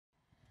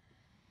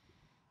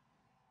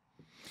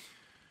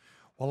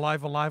We're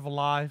live, we're live, we're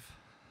live.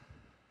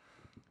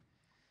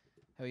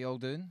 How are you all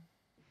doing?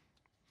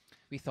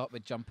 We thought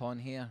we'd jump on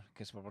here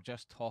because we were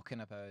just talking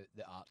about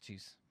the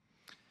Arches.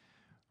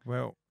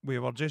 Well, we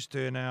were just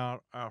doing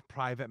our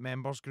private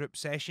members group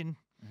session,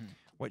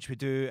 which we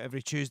do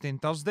every Tuesday and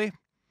Thursday.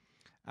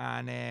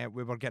 And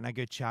we were getting a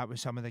good chat with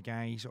some of the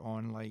guys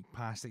on like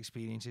past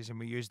experiences, and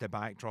we used the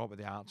backdrop of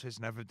the Arches,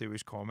 and everybody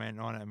was commenting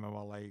on it, and we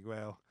were like,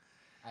 well...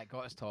 It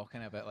got us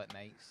talking about like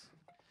nights.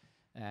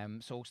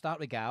 So we'll start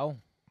with Gal.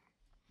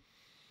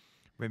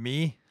 With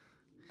me?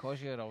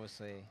 Because you're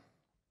obviously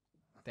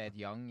dead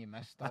young, you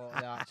missed a lot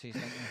of the Arches,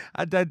 didn't you?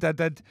 I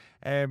did.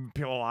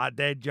 People are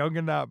dead young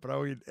and that,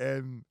 brilliant.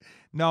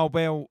 No,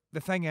 well,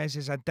 the thing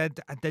is I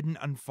didn't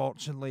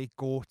unfortunately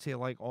go to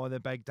like all the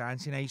big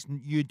dancing nights.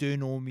 You do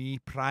know me,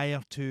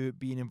 prior to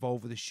being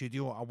involved with the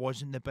studio, I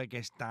wasn't the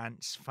biggest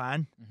dance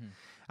fan.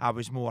 I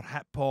was more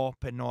hip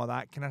hop and all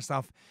that kind of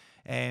stuff.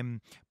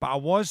 But I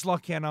was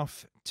lucky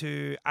enough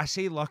to, I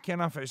say lucky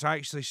enough, it was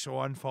actually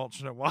so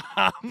unfortunate what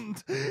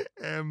happened.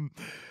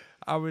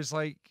 I was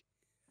like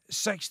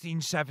 16,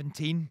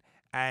 17,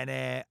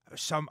 and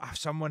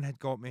someone had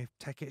got me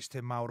tickets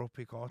to Mauro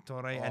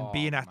Picotto, right? And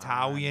being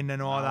Italian and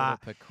all Mauro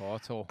that,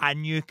 Picotto. I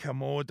knew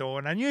Komodo,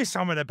 and I knew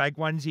some of the big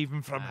ones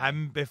even from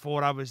him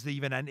before I was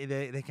even into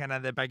the kind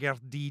of the bigger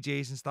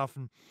DJs and stuff.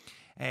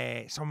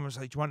 And someone was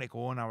like, do you want to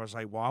go? And I was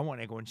like, well, I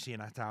want to go and see an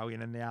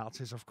Italian in the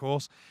Arches, of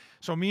course.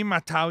 So me and my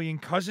Italian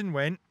cousin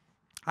went.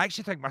 I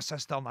actually think my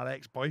sister and her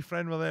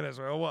ex-boyfriend were there as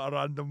well. What a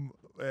random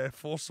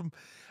foursome.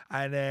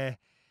 And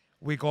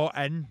we got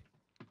in,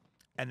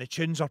 and the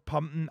tunes are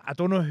pumping. I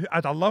don't know who,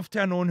 I'd love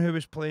to have known who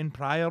was playing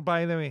prior,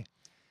 by the way.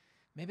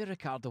 Maybe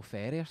Ricardo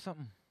Ferri or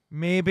something.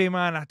 Maybe,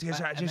 man. I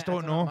just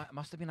don't know. It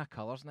must have been a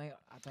Colours night.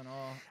 I don't know.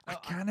 I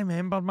can't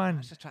remember, man. I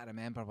was just trying to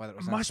remember whether it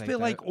was Must be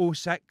Inside like Out.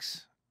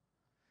 06.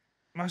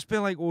 Must be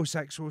like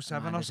 06,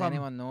 07 Man, or something. does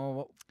anyone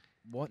know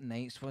what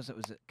nights was it?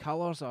 Was it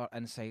Colours or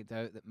Inside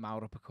Out that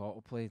Mauro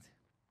Picotto played?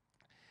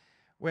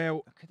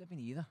 Well, It could have been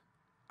either.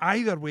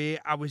 either way,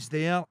 I was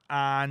there,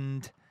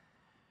 and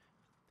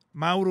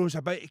Mauro's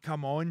about to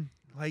come on.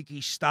 Like,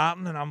 he's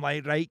starting, and I'm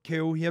like, right,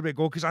 cool, here we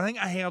go. Because I think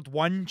I heard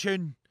one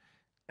tune,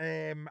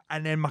 and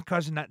then my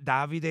cousin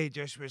Davide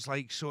just was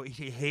like, so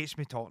he hates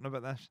me talking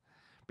about this,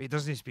 but he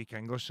doesn't speak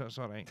English, so it's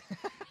all right.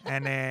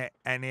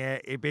 and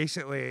he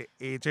basically,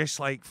 he just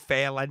like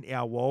fell into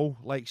a wall,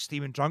 like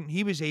steaming drunk.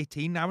 He was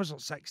 18, I was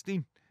like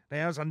 16.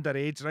 I was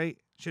underage, right?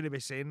 Shouldn't be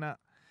saying that.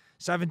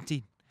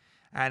 17.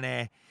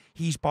 And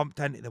he's bumped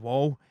into the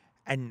wall,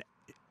 and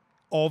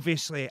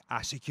obviously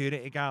a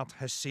security guard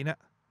has seen it,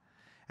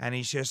 and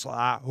he's just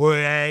like, oh,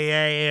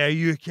 yeah,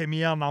 you come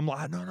here. And I'm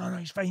like, no,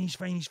 he's fine.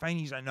 He's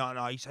like,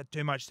 no, he's had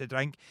too much to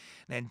drink.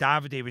 And then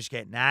Davide was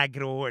getting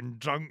aggro and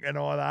drunk and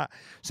all that.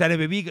 So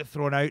anyway, we got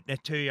thrown out, and the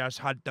two of us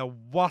had the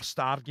worst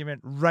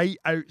argument right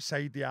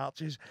outside the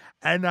Arches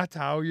in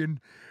Italian.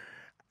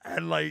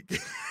 And like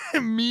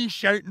me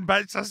shouting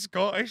bits of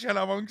Scottish and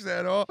amongst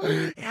it all.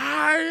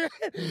 Yeah,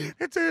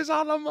 it is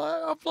I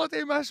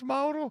bloody miss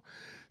Mauro.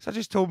 So I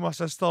just told my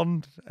sister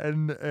and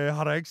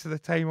her ex at the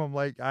time, I'm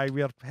like, aye,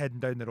 we're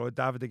heading down the road.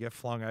 David to get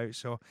flung out.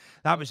 So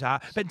that was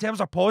that. But in terms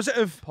of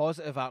positive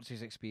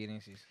Arches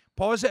experiences.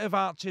 Positive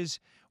Arches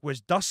was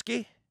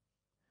Dusky,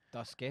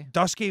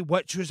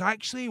 which was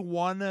actually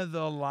one of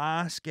the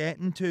last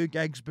getting to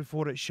gigs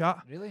before it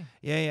shut. Really?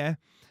 Yeah.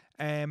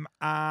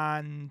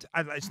 And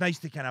it's nice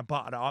to kind of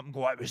butter it up and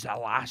go, it was the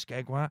last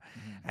gig, what?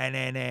 And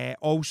then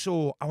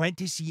also, I went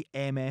to see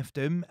MF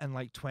Doom in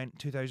like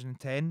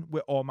 2010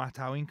 with all my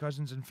Italian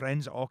cousins and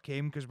friends that all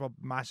came because we're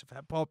massive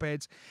hip-hop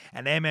heads.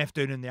 And MF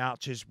Doom in the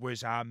Arches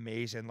was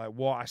amazing. Like,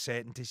 what a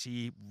setting to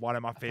see one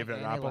of my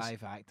favourite rappers.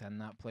 Live act in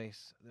that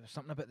place. There was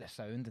something about the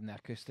sound and the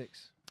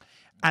acoustics.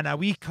 And a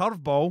wee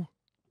curveball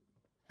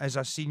is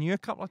I've seen you a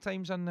couple of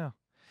times in there.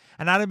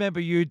 And I remember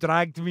you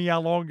dragged me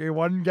along to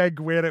one gig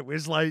where it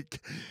was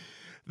like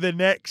the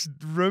next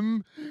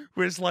room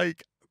was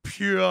like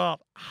pure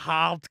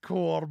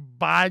hardcore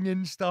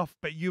banging stuff,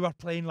 but you were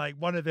playing like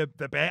one of the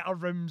better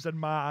rooms in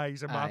my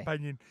eyes, in my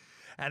opinion.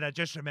 And I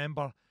just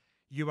remember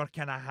you were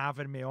kind of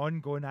having me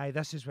on, going, aye,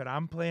 this is where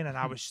I'm playing. And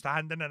I was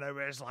standing, and it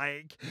was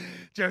like,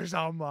 just,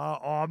 I'm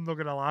not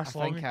going to last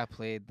long. I think I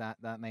played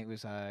that night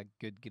was a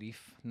Good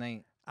Grief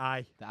night.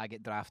 Aye. That I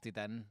get drafted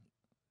in.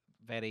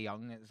 Very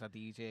young as a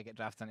DJ, I get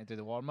drafted in to do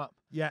the warm up.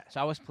 Yeah. So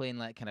I was playing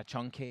like kind of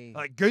chunky,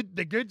 like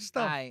the good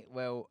stuff.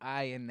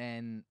 And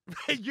then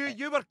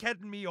you were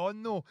kidding me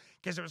on though,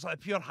 because it was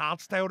like pure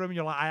hardstyle room. And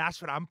you're like, I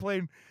asked what I'm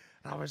playing,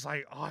 and I was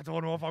like, oh, I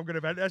don't know if I'm going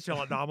to be into this. You're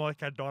like, no, I'm only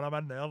kidding on. I'm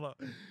in there. Like.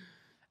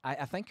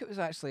 I think it was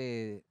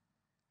actually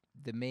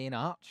the main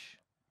arch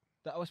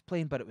that I was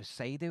playing, but it was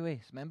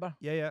sideways. Remember?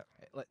 Yeah.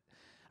 Like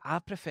I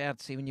preferred,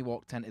 see, when you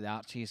walked into the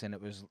Arches and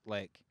it was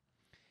like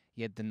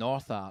you had the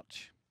north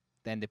arch,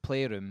 then the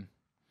playroom,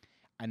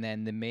 and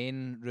then the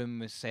main room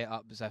was set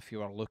up as if you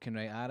were looking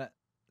right at it.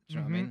 Do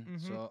you know what I mean?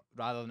 So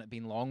rather than it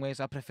being long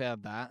ways, I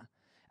preferred that.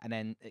 And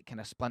then it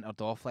kind of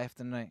splintered off left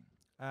and right.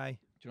 Aye.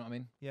 Do you know what I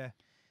mean? Yeah.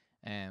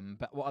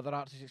 But what other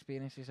Arches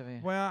experiences have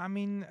you? Well, I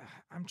mean,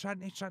 I'm trying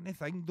to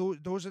think.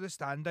 Those are the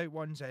standout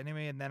ones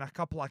anyway, and then a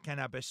couple of kind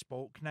of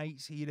bespoke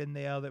nights here and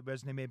there that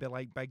wasn't maybe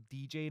like big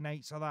DJ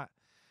nights or that.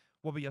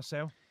 What about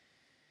yourself?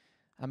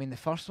 I mean, the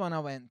first one I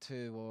went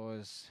to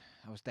was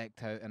I was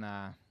decked out in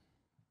a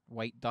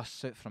white dust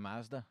suit from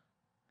Asda.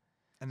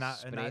 And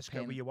that's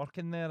good. Were you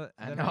working there?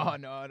 No,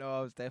 I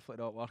was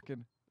definitely not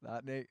working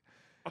that night.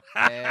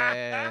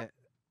 I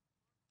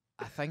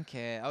think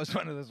I was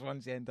one of those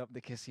ones you end up in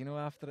the casino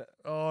after it.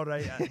 Oh,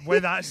 right.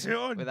 With that suit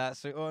on? With that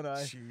suit on,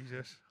 aye.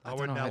 Jesus. I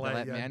don't know how they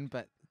let me in,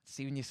 but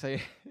see when you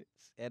say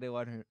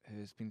anyone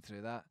who's been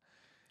through that,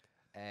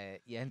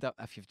 you end up,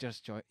 if you're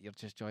just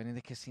joining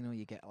the casino,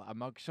 you get like a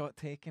mugshot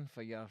taken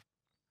for your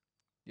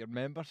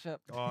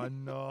membership. Oh,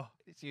 no.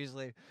 It's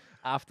usually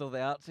after the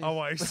Arches. I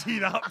want to see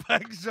that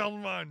picture,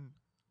 man.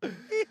 But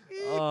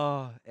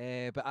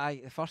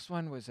the first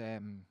one was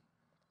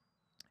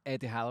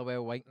Eddie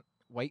Halliwell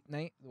White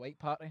Night, the White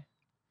Party.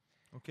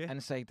 Okay.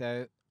 Inside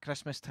out,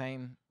 Christmas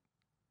time,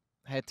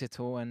 head to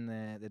toe in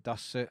the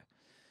dust suit.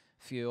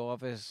 Few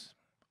of us,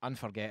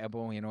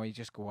 unforgettable. You know, you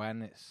just go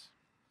in.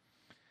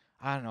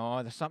 I don't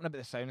know. There's something about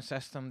the sound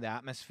system, the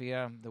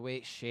atmosphere, the way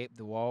it's shaped,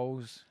 the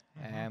walls.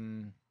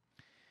 Mm-hmm.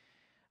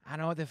 I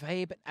know the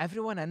vibe.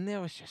 Everyone in there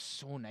was just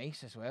so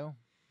nice as well.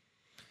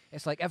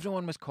 It's like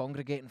everyone was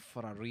congregating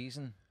for a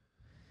reason,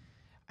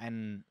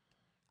 and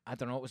I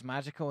don't know. It was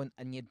magical,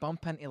 and you'd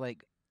bump into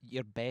like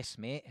your best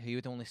mate who you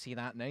would only see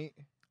that night.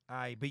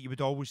 Aye, but you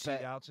would always see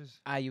the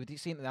Arches. Aye, you would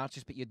see the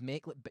Arches, but you'd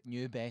make like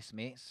new best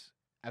mates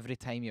every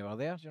time you were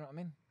there. Do you know what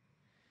I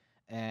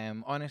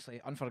mean?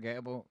 Honestly,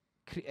 unforgettable.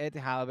 Eddie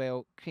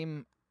Halliwell,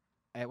 Cream.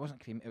 It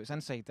wasn't Cream. It was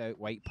Inside Out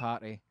White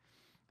Party.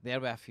 There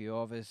were a few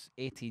of us,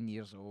 18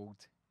 years old.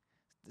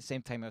 At the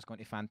same time I was going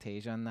to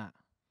Fantasia and that.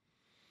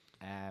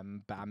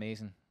 But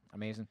amazing.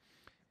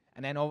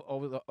 And then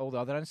all the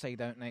other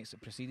Inside Out nights that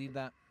preceded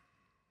that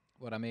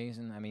were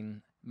amazing. I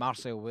mean,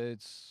 Marcel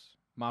Woods,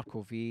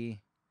 Marco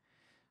V,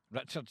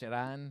 Richard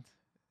Durand,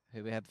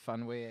 who we had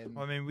fun with.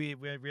 I mean,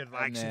 we're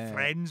actually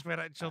friends with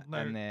Richard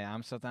now. In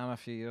Amsterdam a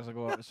few years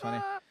ago, it was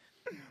funny.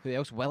 Who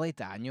else? William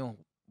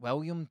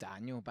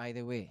Daniel, by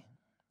the way.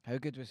 How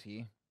good was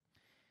he?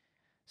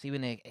 See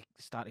when they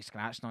started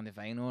scratching on the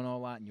vinyl and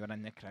all that, and you were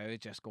in the crowd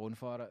just going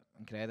for it.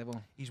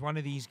 Incredible. He's one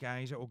of these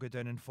guys that will go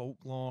down in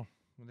folklore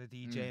with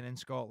the DJing in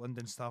Scotland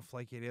and stuff.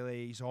 Like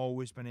he's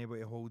always been able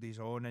to hold his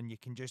own, and you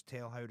can just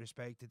tell how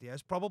respected he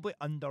is. Probably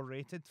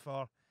underrated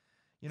for,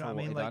 you know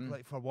what I mean,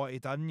 like for what he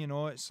done. You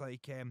know, it's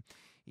like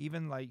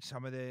even like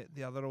some of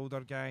the other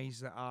older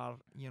guys that are,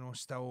 you know,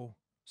 still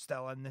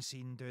in the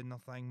scene doing their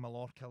thing,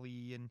 Mallorca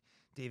Lee and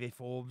Davey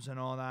Forbes and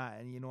all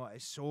that, and you know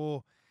it's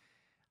so.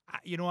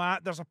 You know,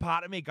 there's a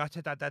part of me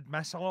gutted I did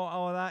miss a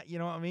lot of that, you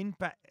know what I mean?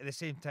 But at the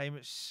same time,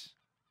 it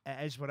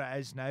is what it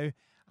is now.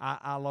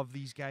 I love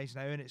these guys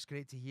now, and it's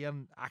great to hear.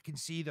 And I can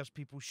see there's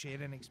people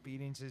sharing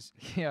experiences.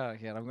 Yeah,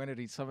 I'm going to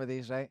read some of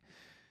these, right?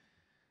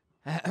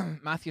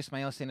 Matthew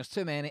Smile saying, there's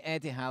too many.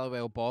 Eddie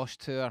Halliwell Bosch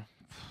tour.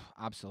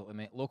 Absolutely,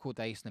 mate. Local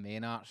Dice in the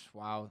main arch.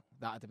 Wow,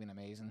 that would have been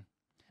amazing.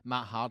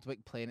 Matt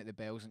Hardwick playing at the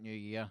Bells at New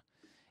Year.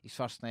 His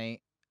first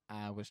night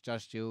was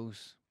Just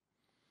Jules.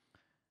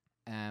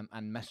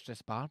 And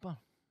Mistress Barber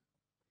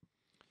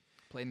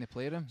playing the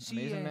Playroom.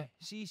 Amazing, mate.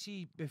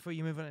 See, before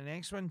you move on to the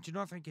next one, do you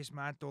not think it's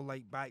mad though?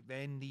 Like back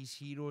then, these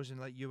heroes and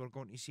like you were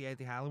going to see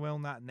Eddie Halliwell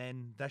and that, and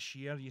then this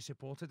year you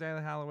supported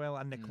Eddie Halliwell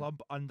and the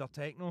club under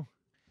techno.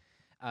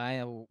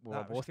 We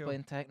were both cool.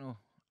 playing techno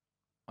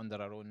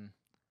under our own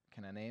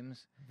kind of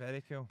names.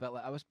 Very cool. But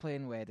like I was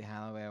playing with Eddie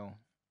Halliwell,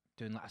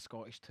 doing like a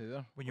Scottish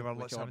tour when you were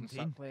like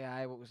 17.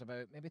 What was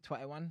about maybe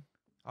 21.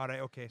 All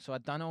right, okay. So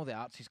I'd done all the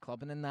Arches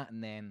clubbing in that,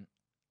 and then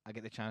I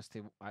get the chance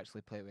to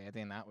actually play with Eddie,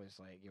 and that was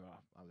like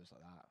I was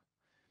like that.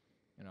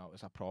 You know, it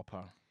was a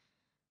proper,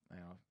 you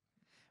know.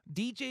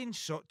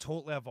 DJing's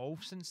totally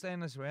evolved since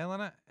then as well,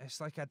 innit? It's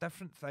like a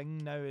different thing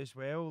now as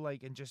well,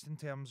 like, and just in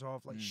terms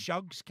of like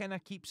Shugs kind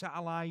of keeps it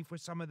alive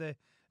with some of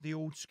the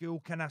old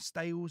school kind of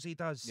styles he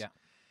does. Yeah.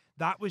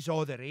 That was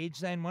all the rage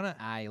then, wasn't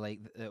it? Aye, like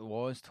it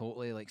was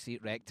totally like, see,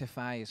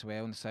 Rectify as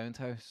well in the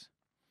Soundhouse.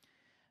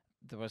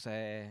 There was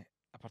a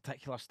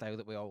particular style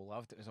that we all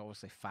loved. It was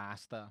obviously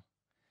faster.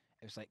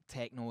 It was like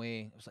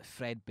techno-y. It was like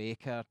Fred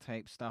Baker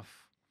type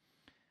stuff.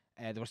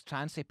 There was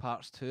trancey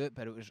parts to it,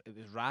 but it was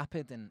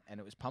rapid and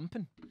it was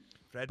pumping.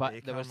 Fred but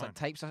Baker, there was man. like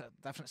types of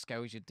different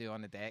skills you'd do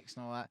on the decks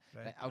and all that.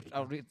 Right.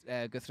 I'll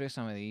go through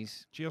some of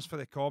these. Cheers for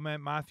the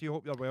comment, Matthew.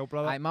 Hope you're well,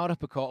 brother. Mauro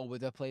Picotto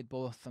would have played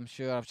both, I'm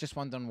sure. I was just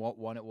wondering what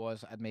one it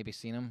was. I'd maybe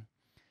seen him.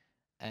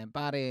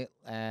 Barry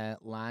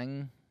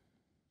Langen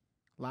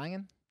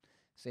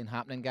saying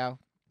Happening Gal.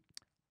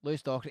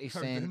 Lewis Doherty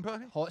saying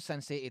Hot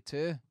Since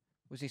 82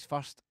 was his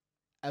first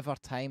ever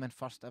time and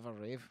first ever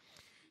rave.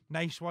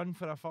 Nice one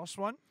for a first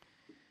one.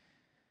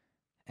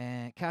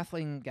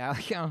 Kathleen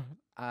Gallagher,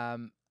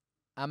 I'm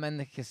in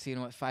the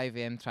casino at 5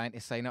 a.m. trying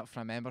to sign up for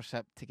a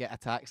membership to get a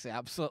taxi,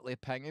 absolutely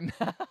pinging.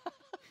 Man.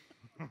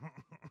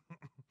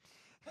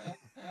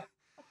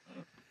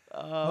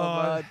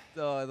 Oh,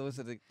 those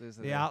are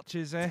the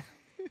Arches, eh?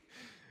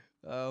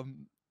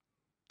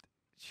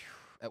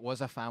 It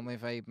was a family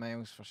vibe,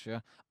 Miles, for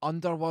sure.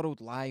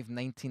 Underworld Live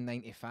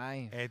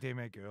 1995. Eddie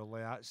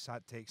McGourley,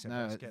 that takes a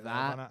Now, biscuit there,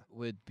 doesn't it? that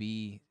would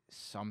be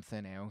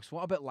something else.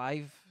 What about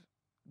live,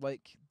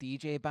 like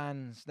DJ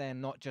bands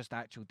then, not just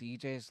actual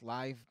DJs,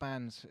 live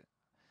bands?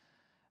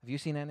 Have you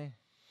seen any?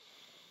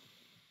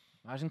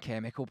 Imagine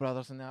Chemical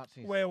Brothers in the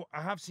Arches. Well,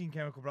 I have seen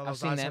Chemical I've Brothers,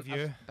 seen as them, have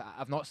you. but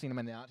I've not seen them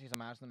in the Arches.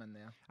 Imagine them in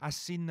there. I've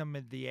seen them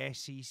in the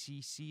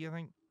SECC, I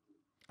think.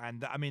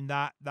 And I mean,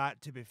 that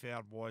to be fair,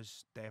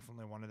 was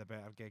definitely one of the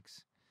better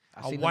gigs.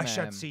 I wish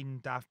I'd seen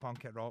Daft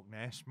Punk at Rock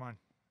Nest, man.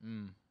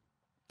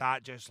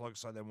 That just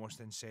looks like the most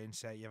insane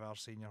set you've ever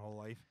seen in your whole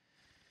life.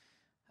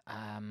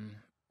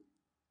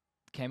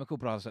 Chemical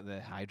Brothers at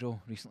the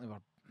Hydro recently were.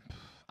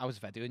 I was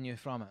videoing you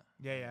from it.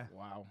 Yeah.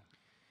 Wow.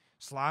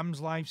 Slam's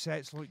live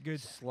sets look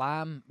good.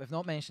 Slam. We've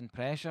not mentioned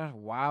Pressure.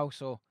 Wow.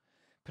 So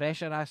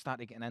Pressure I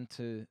started getting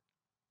into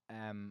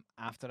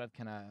after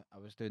I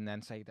was doing the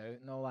Inside Out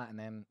and all that, and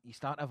then you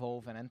start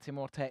evolving into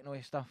more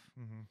techno-y stuff.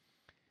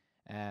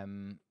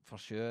 For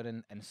sure.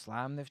 And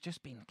Slam, they've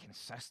just been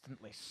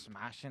consistently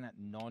smashing it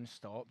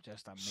non-stop,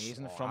 just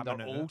amazing from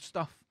their old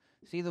stuff.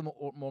 See the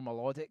more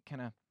melodic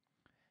kind of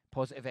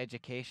positive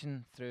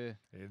education through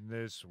in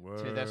this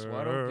world. To this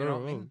world, you know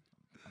what I mean?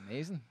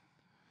 Amazing.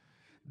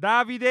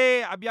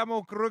 Davide,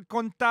 abbiamo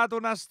raccontato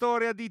una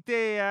storia di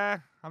te, eh?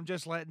 I'm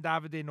just letting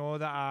Davide know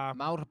that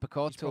Mauro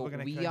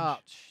Picotto, We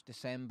Arch,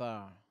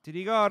 December Ti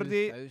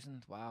ricordi?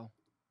 2000, wow.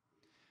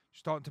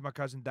 Just talking to my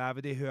cousin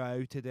Davide, who I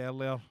outed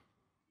earlier.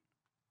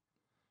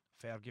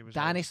 Fergie was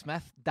Danny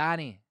Smith,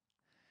 Danny.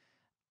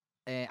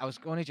 I was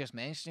going to just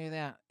mention you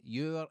there.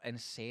 You were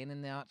insane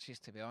in the Arches,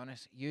 to be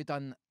honest. You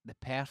done the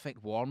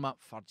perfect warm-up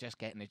for just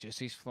getting the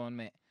juices flowing,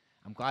 mate.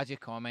 I'm glad you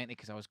commented,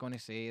 because I was going to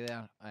say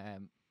there,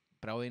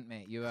 brilliant,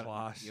 mate. You were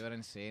class. You were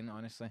insane,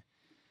 honestly.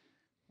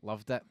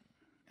 Loved it.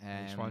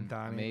 Nice one,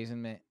 Danny.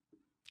 Amazing, mate.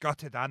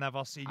 Got it, I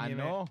never seen you,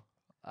 mate.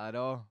 I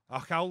know.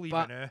 I'll leave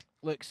it now.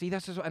 Look, see,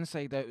 this is what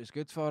Inside Out was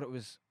good for.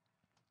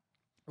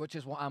 Which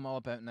is what I'm all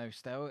about now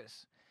still.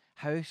 It's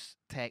house,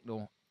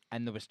 techno,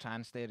 and there was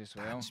trance there as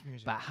well. Dance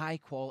music. But high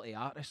quality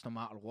artists, no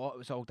matter what. It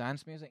was all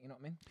dance music, you know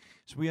what I mean?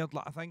 It's weird.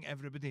 Like, I think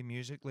everybody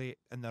musically,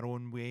 in their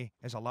own way,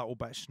 is a little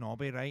bit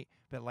snobby, right?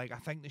 But like, I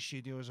think the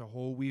studio as a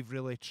whole, we've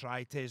really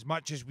tried to, as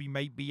much as we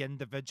might be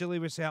individually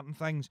with certain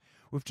things,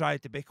 we've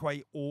tried to be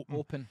quite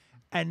open.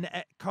 And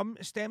it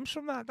stems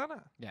from that, doesn't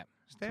it? Yeah,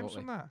 stems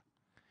from that.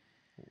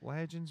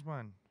 Legends,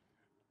 man.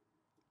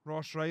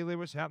 Ross Riley,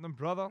 what's happening,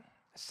 brother?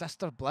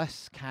 Sister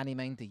Bliss, Canny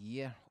Mind the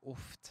Year.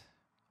 Oofed.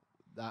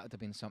 That would have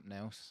been something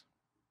else.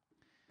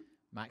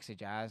 Maxi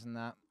Jazz and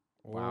that.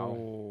 Wow.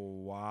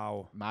 Oh,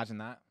 wow. Imagine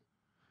that.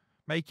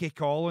 Mikey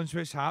Collins,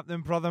 what's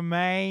happening, brother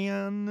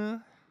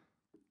man?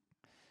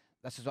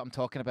 This is what I'm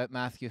talking about,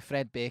 Matthew.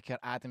 Fred Baker,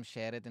 Adam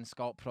Sheridan,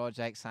 Scott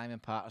Project, Simon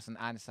Patterson,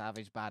 Anne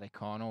Savage, Barry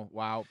Connell.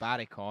 Wow,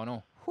 Barry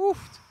Connell.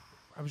 Woofed.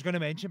 I was going to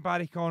mention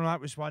Barry Connell.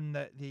 That was one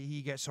that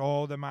he gets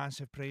all the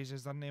massive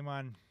praises, doesn't he,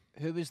 man?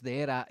 Who was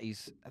there at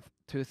his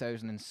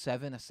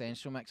 2007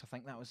 Essential Mix? I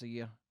think that was the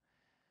year.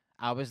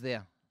 I was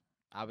there.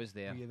 Were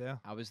you there?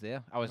 I was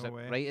there. I was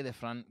right at the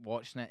front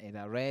watching it. He had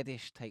a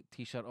reddish type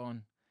t-shirt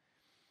on.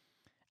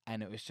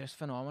 And it was just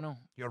phenomenal.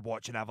 You're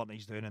watching everything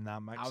he's doing in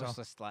that mixer. I was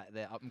just like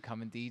the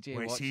up-and-coming DJ.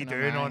 What's he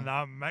doing on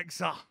that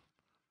mixer?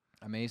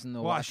 Amazing,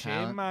 though. What a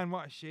shame, man.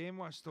 What a shame.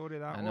 What a story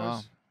that I know.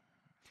 was.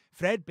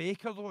 Fred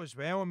Baker, though, as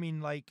well. I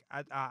mean, like,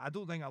 I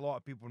don't think a lot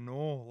of people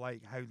know,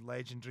 like, how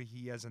legendary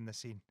he is in the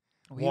scene.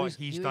 Well,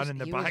 he's done in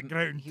the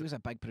background. He was a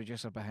big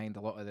producer behind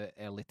a lot of the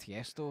early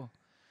Tiesto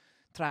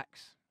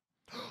tracks.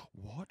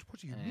 What? What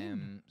do you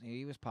mean?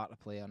 He was part of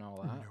the play and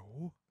all that.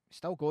 No.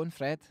 Still going,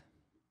 Fred.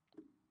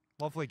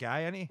 Lovely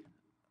guy, isn't he?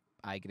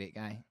 Aye, great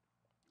guy.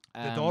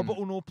 Did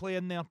Orbital no play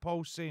in there,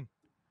 Paul's saying?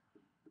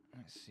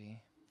 Let's see.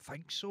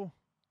 Think so.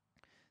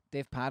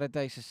 Dave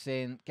Paradise is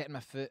saying, getting my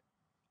foot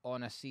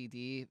on a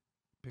CD,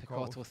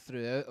 Picotto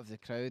threw out of the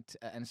crowd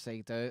at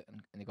Inside Out,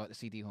 and he got the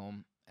CD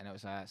home, and it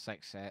was a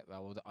 6 set with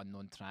a load of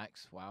unknown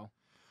tracks. Wow.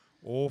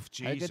 Oh,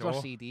 jeez. How good were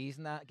CDs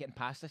and that? Getting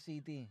past the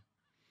CD,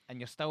 and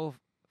you're still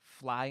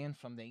flying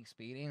from the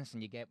experience,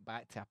 and you get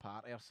back to a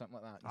party or something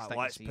like that.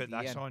 Let's put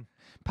this on.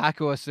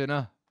 Paco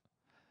Osuna,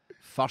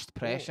 First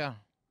Pressure.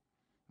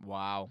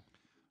 Wow.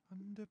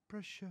 Under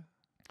Pressure.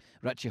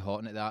 Richie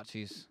Houghton at the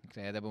Arches.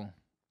 Incredible.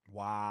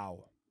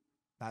 Wow.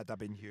 That'd have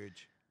been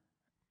huge.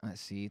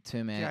 Let's see.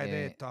 Too many.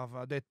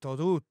 Ha detto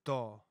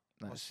tutto.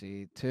 Let's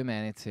see. Too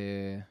many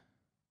to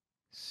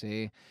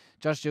say.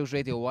 Just Jules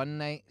Radio 1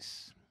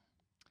 nights.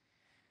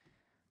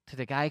 To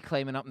the guy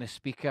climbing up in the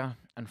speaker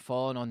and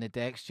falling on the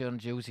decks during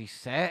Jules'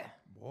 set.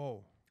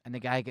 Whoa. And the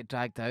guy get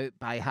dragged out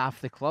by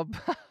half the club.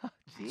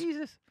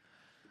 Jesus.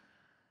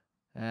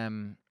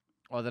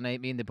 Or the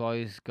night me and the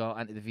boys got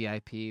into the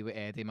VIP with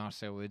Eddie,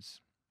 Marcel Woods.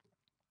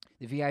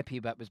 The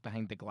VIP bit was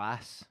behind the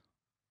glass,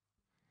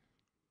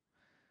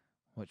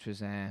 which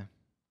was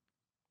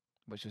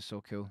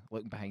so cool.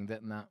 Looking behind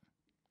it and that.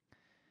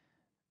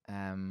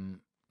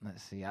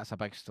 Let's see. That's a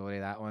big story,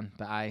 that one.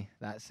 But aye,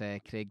 that's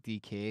Craig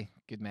DK.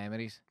 Good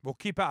memories. We'll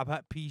keep it a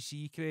bit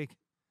PC, Craig.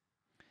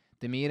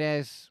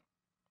 Demirez.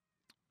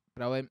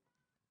 Brilliant.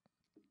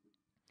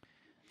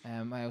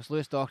 What else?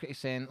 Lewis Docherty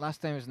saying,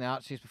 last time I was in the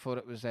Arches before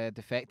it was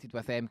defected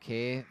with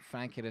MK,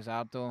 Frankie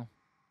Rizzardo.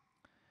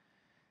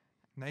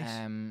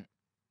 Nice.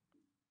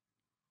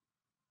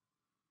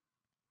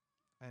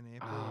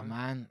 Oh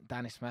man,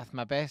 Danny Smith.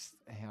 My best.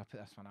 Here, I'll put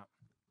this one up.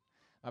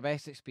 My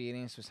best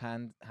experience was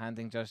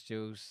handing Just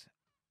Jules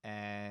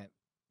that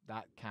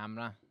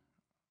camera.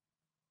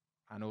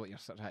 I know what you're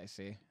trying to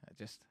say. I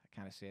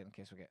can't say it in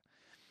case we get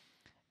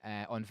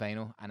on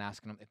vinyl, and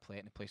asking him to play it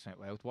in the place went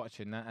wild. What a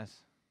tune that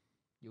is!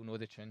 You'll know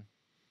the tune.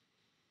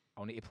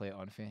 I'll need to play it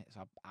on for you. It's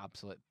an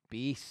absolute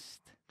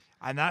beast.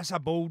 And that's a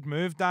bold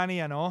move,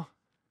 Danny. I know,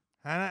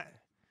 isn't it?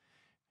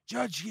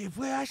 Judge, you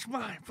play this,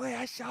 man. Play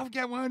this. I'll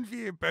get one for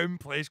you. Boom,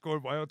 place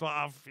going wild. What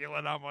a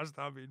feeling that must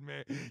have been,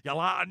 mate. You're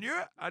like, I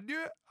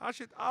knew it. I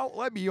should. Oh,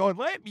 let me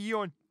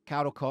on.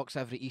 Carol Cox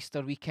every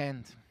Easter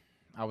weekend.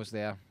 I was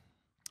there.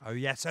 Oh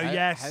yes,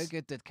 How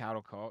good did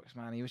Carol Cox,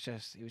 man? He was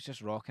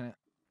just rocking it.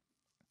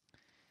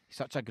 He's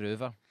such a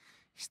groover.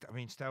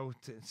 Still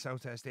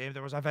to this day,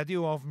 there was a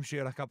video of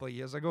him a couple of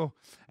years ago,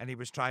 and he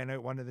was trying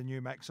out one of the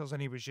new mixers,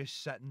 and he was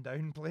just sitting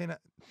down playing it,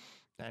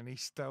 and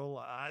he's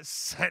still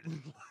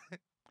sitting.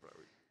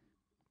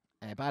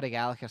 Barry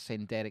Gallagher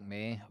saying Derek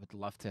May. I would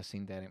love to have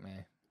seen Derek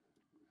May.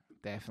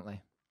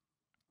 Definitely.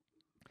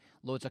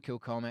 Loads of cool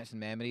comments and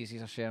memories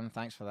he's sharing.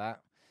 Thanks for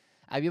that.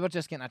 We were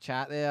just getting a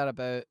chat there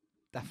about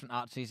different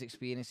Arches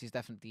experiences,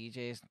 different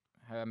DJs,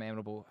 what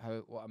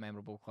a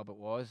memorable club it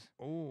was.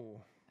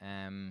 Oh.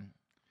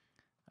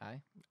 Aye.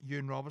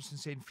 Ewan Robertson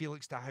saying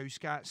Felix the House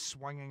Cat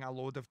swinging a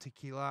load of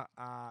tequila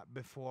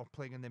before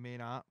playing in the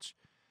main arch.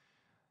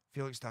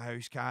 Felix the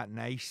House Cat,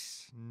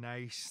 nice.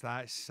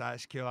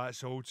 That's cool.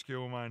 That's old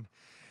school, man.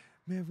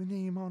 We have a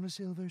name on a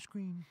silver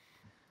screen.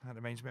 That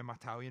reminds me of my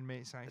Italian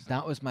mates.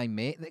 That was my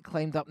mate that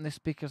climbed up in the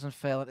speakers and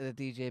fell into the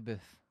DJ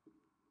booth.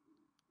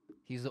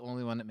 He's the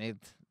only one that made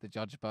the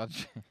judge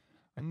budge.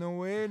 No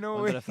way. I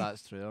wonder if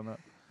that's true or not.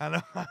 I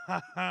know.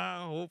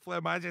 Hopefully,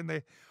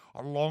 imagine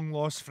our long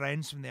lost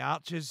friends from the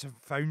Arches have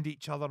found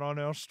each other on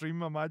our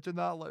stream. Imagine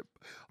that. Like,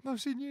 I've not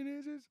seen you in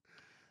ages.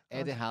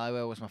 Eddie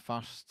Halliwell was my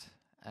first.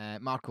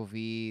 Marco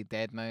V,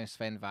 Deadmau5,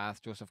 Sven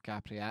Vath, Joseph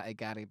Capriati,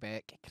 Gary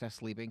Beck,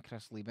 Chris Lieben.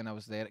 I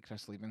was there at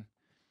Chris Lieben.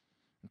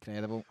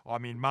 Incredible. Oh,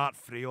 Mark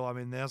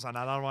Friel. There's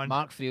another one.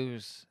 Mark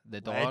Friel's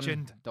the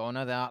legend. Don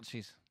of the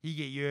Arches. He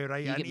get you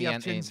right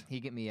He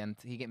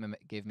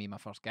gave me my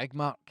first gig,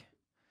 Mark.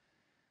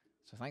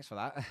 So thanks for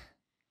that.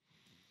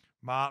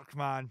 Mark,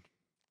 man.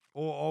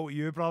 Oh,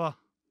 you, brother.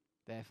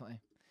 Definitely.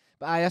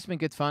 But aye, that's been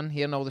good fun,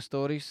 hearing all the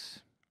stories.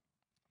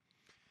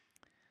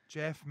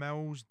 Jeff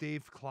Mills,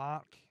 Dave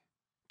Clark,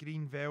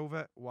 Green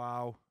Velvet.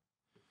 Wow,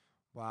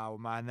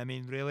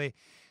 man. Really.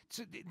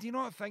 So, do you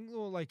not think,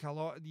 though, like a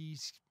lot of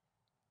these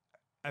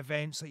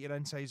events, like your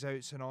Insides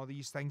Outs and all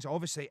these things,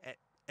 obviously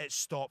it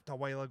stopped a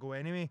while ago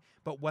anyway,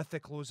 but with the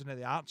closing of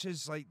the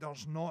Arches, like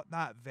there's not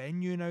that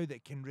venue now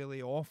that can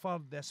really offer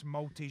this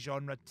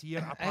multi-genre tier.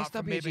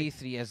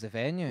 SWG3 is the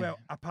venue. Well,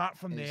 apart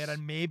from there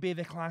and maybe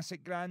the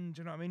Classic Grand,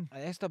 do you know what I mean?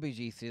 At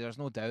SWG3, there's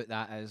no doubt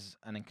that is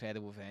an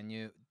incredible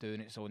venue, doing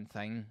its own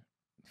thing,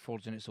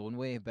 forging its own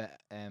way, but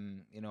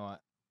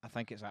I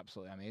think it's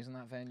absolutely amazing,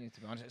 that venue, to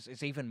be honest.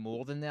 It's even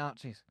more than the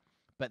Arches,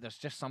 but there's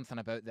just something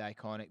about the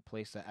iconic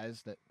place it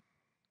is that,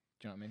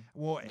 do you know what I mean?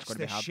 Well, it's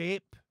the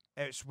shape.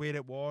 It's where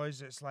it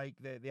was. It's like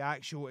the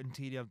actual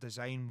interior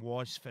design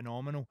was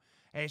phenomenal.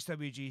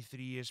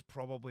 SWG3 is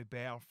probably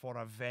better for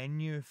a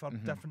venue for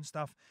different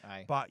stuff.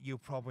 Aye. But you'll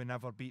probably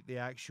never beat the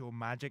actual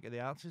magic of the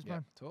Arches,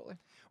 man. Totally.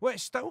 Well,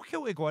 it's still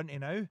cool to go into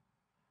now.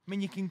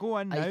 You can go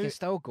in now. You can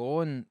still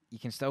go and you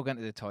can still go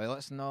into the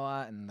toilets and all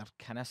that, and they're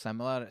kind of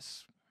similar.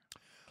 It's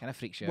kind of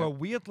freaks you out. Well,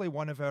 weirdly,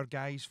 one of our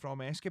guys from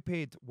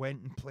SKapade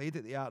went and played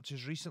at the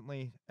Arches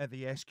recently at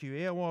the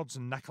SQA Awards,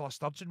 and Nicola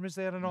Sturgeon was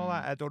there and all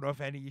that. I don't know if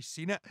any of you've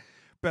seen it,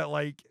 but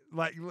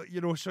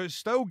so it's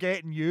still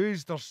getting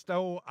used. There's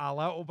still a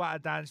little bit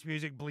of dance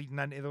music bleeding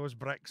into those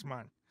bricks,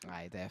 man.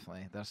 Aye,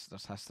 definitely. There's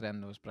history in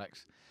those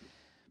bricks.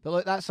 But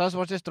look, that's us.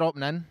 We're just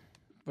dropping in,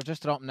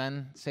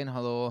 saying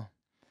hello,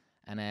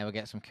 and we'll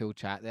get some cool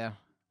chat there.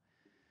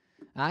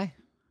 Aye,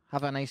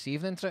 have a nice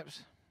evening,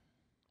 Trips.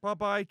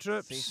 Bye-bye,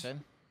 Trips. See you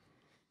soon.